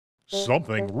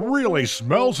Something really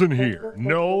smells in here.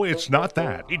 No, it's not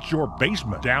that. It's your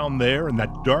basement. Down there in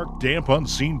that dark, damp,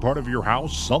 unseen part of your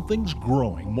house, something's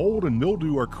growing. Mold and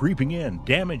mildew are creeping in,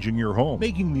 damaging your home,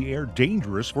 making the air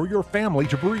dangerous for your family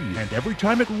to breathe. And every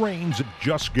time it rains, it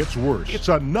just gets worse. It's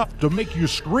enough to make you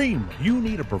scream. You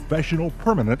need a professional,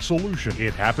 permanent solution.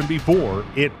 It happened before.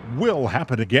 It will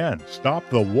happen again. Stop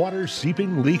the water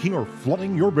seeping, leaking, or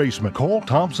flooding your basement. Call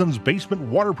Thompson's Basement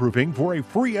Waterproofing for a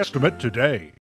free estimate today.